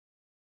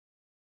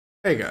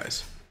Hey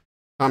guys,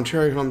 Tom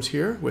Cherry Holmes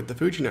here with the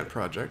FujiNet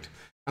project,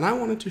 and I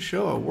wanted to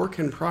show a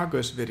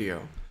work-in-progress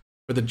video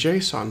for the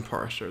JSON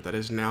parser that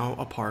is now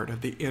a part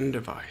of the end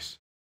device.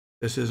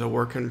 This is a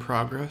work in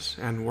progress,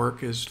 and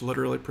work is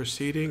literally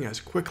proceeding as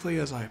quickly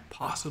as I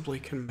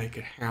possibly can make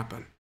it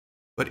happen.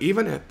 But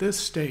even at this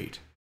state,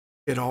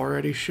 it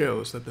already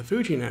shows that the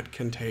FujiNet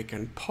can take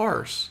and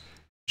parse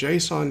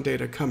JSON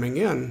data coming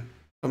in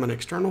from an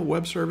external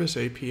web service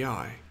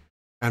API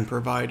and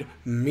provide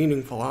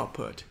meaningful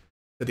output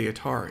to the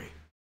Atari.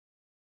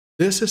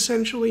 This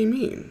essentially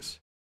means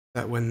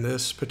that when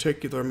this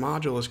particular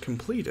module is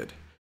completed,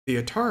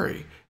 the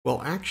Atari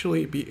will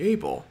actually be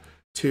able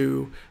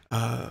to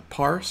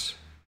parse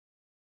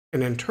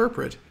and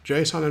interpret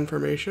JSON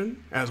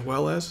information as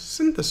well as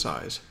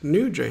synthesize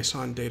new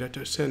JSON data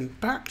to send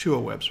back to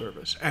a web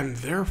service and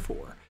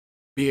therefore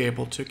be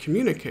able to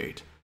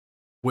communicate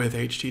with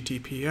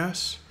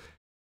HTTPS,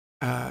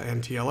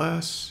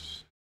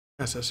 NTLS,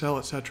 SSL,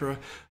 etc.,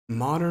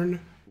 modern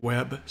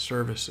web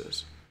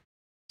services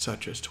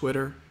such as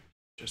Twitter,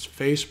 such as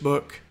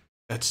Facebook,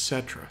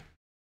 etc.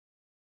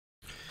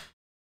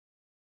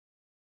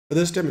 For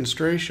this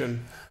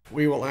demonstration,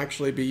 we will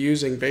actually be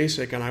using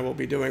BASIC, and I will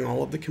be doing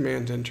all of the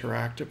commands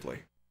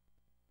interactively.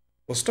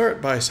 We'll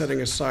start by setting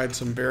aside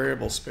some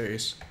variable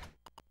space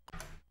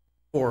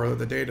for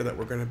the data that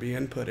we're going to be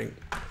inputting.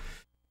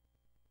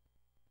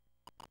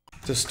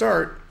 To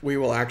start, we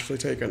will actually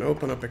take and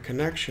open up a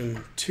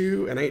connection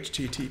to an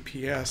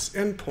HTTPS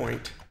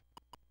endpoint.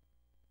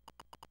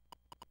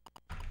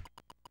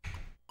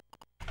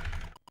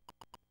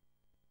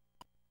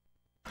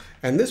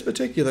 And this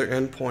particular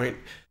endpoint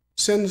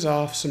sends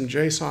off some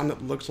JSON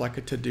that looks like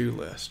a to-do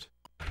list.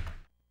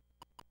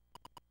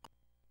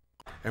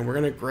 And we're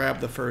going to grab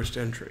the first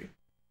entry.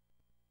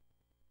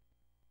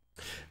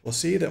 We'll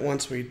see that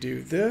once we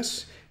do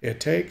this,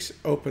 it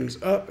opens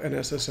up an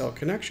SSL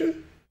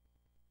connection.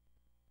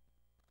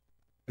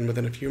 And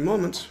within a few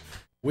moments,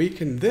 we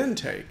can then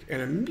take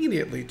and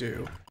immediately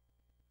do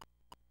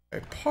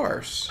a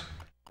parse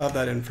of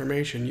that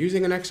information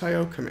using an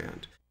XIO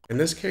command. In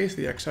this case,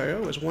 the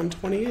XIO is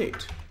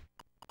 128.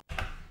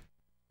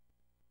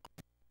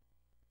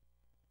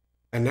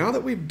 And now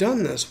that we've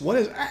done this, what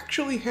has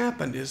actually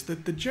happened is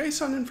that the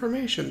JSON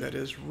information that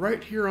is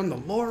right here on the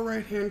lower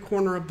right-hand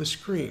corner of the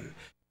screen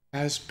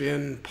has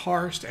been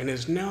parsed and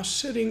is now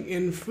sitting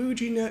in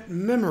FujiNet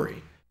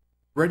memory,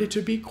 ready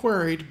to be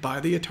queried by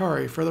the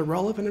Atari for the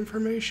relevant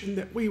information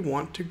that we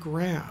want to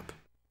grab.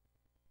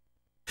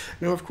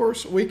 Now, of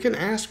course, we can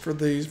ask for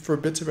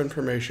bits of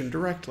information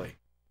directly.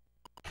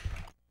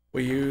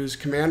 We use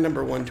command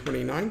number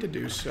 129 to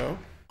do so,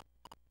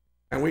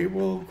 and we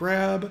will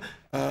grab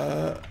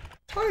a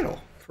title,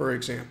 for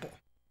example.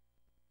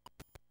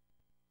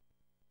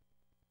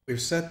 We've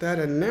set that,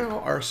 and now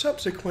our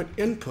subsequent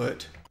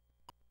input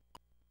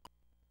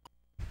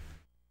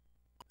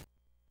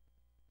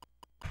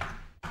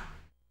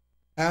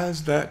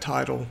has that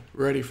title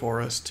ready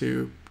for us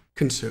to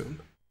consume.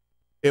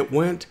 It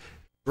went,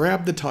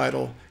 grabbed the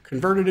title,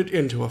 converted it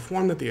into a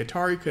form that the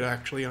Atari could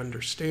actually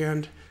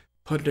understand,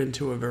 put it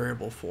into a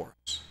variable for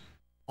us.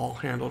 All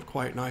handled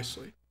quite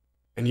nicely.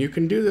 And you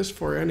can do this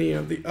for any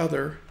of the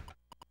other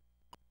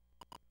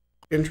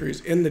entries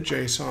in the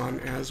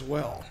JSON as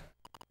well.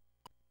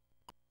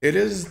 It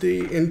is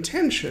the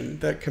intention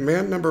that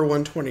command number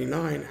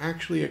 129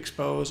 actually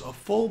expose a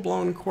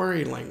full-blown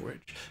query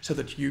language so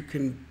that you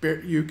can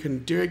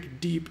dig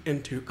deep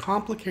into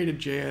complicated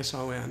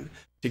JSON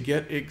to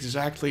get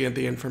exactly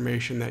the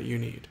information that you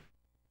need.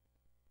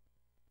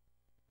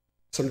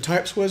 Some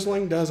type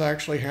swizzling does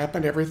actually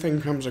happen.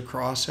 Everything comes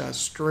across as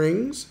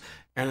strings,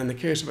 and in the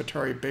case of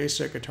Atari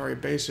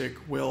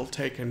Basic will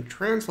take and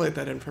translate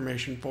that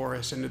information for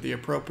us into the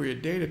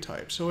appropriate data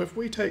type. So if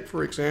we take,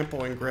 for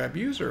example, and grab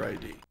user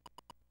ID,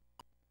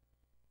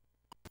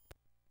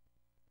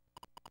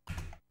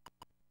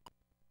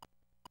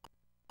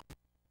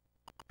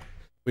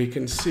 we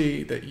can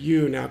see that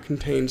U now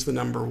contains the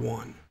number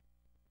 1.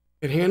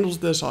 It handles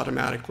this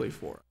automatically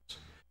for us.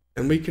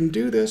 And we can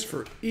do this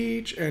for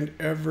each and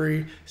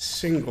every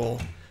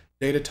single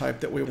data type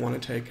that we want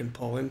to take and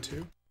pull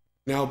into.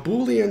 Now,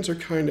 Booleans are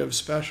kind of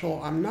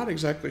special. I'm not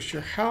exactly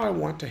sure how I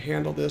want to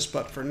handle this,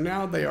 but for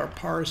now they are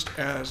parsed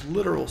as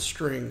literal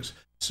strings.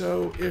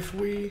 So if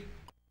we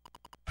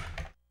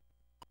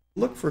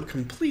look for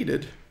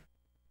completed,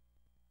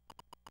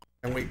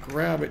 and we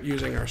grab it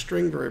using our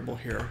string variable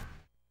here,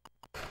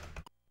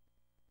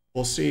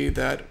 we'll see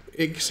that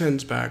it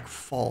sends back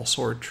false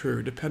or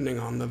true, depending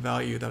on the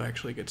value that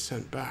actually gets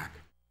sent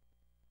back.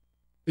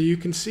 So you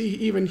can see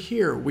even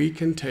here, we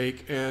can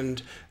take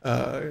and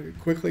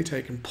quickly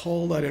take and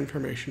pull that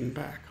information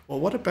back. Well,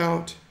 what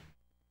about,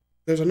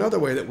 there's another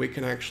way that we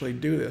can actually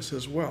do this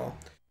as well.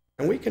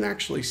 And we can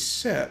actually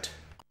set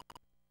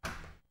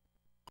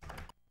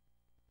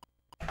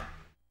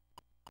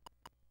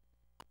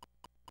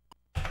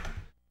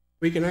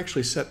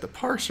the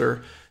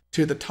parser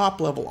to the top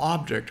level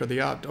object,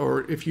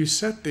 or if you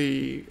set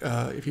the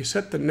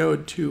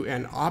node to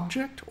an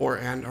object or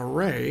an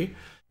array,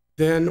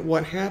 then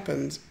what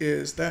happens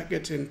is that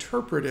gets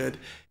interpreted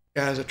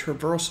as a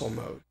traversal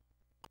mode.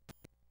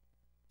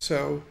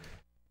 So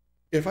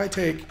if I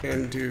take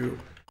and do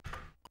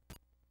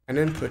an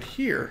input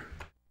here,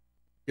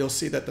 you'll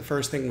see that the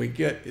first thing we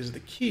get is the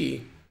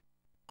key.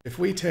 If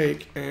we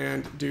take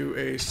and do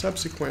a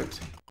subsequent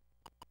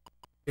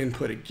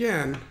input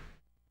again,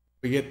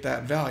 we get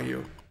that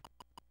value.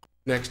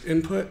 Next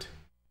input,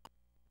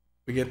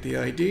 we get the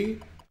ID,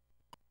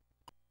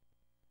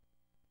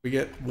 we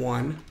get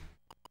 1,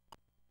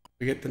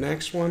 we get the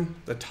next one,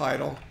 the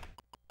title,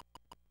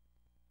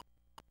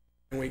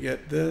 and we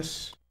get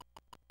this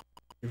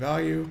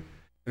value.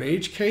 In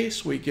each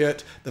case, we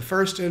get the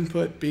first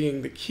input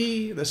being the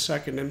key, the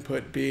second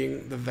input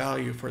being the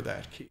value for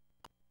that key.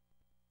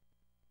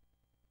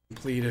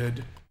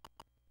 Completed,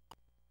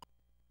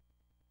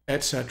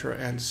 etc.,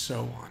 and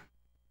so on.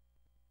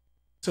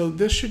 So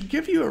this should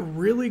give you a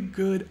really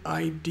good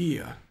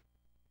idea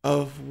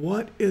of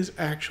what is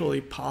actually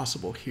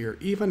possible here,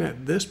 even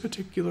at this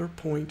particular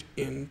point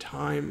in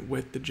time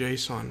with the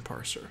JSON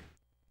parser.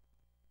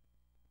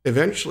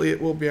 Eventually,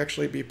 it will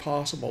actually be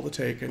possible to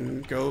take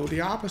and go the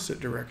opposite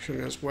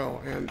direction as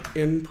well and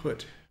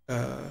input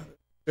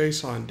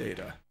JSON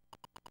data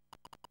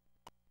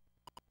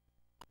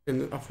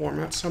in a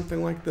format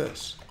something like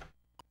this,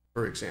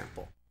 for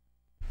example.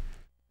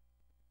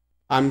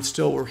 I'm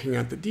still working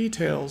out the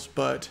details,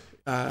 but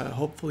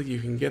hopefully you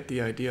can get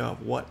the idea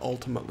of what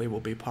ultimately will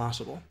be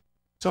possible.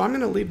 So I'm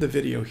going to leave the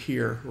video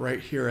here, right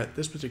here at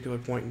this particular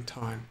point in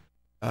time.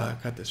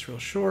 Cut this real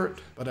short,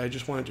 but I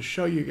just wanted to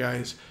show you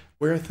guys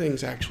where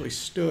things actually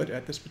stood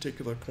at this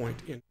particular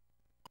point in.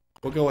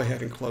 We'll go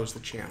ahead and close the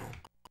channel.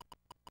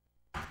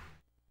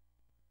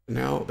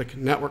 Now the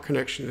network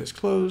connection is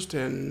closed,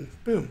 and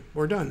boom,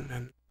 we're done.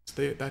 And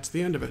that's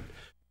the end of it.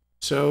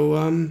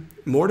 So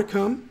more to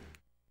come.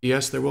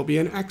 Yes, there will be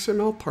an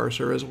XML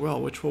parser as well,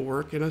 which will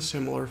work in a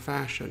similar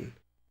fashion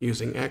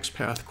using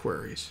XPath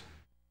queries.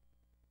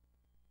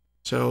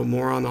 So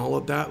more on all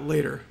of that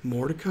later.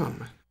 More to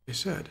come, I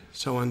said.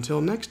 So until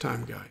next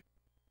time, guys.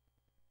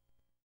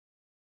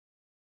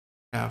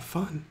 Have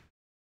fun.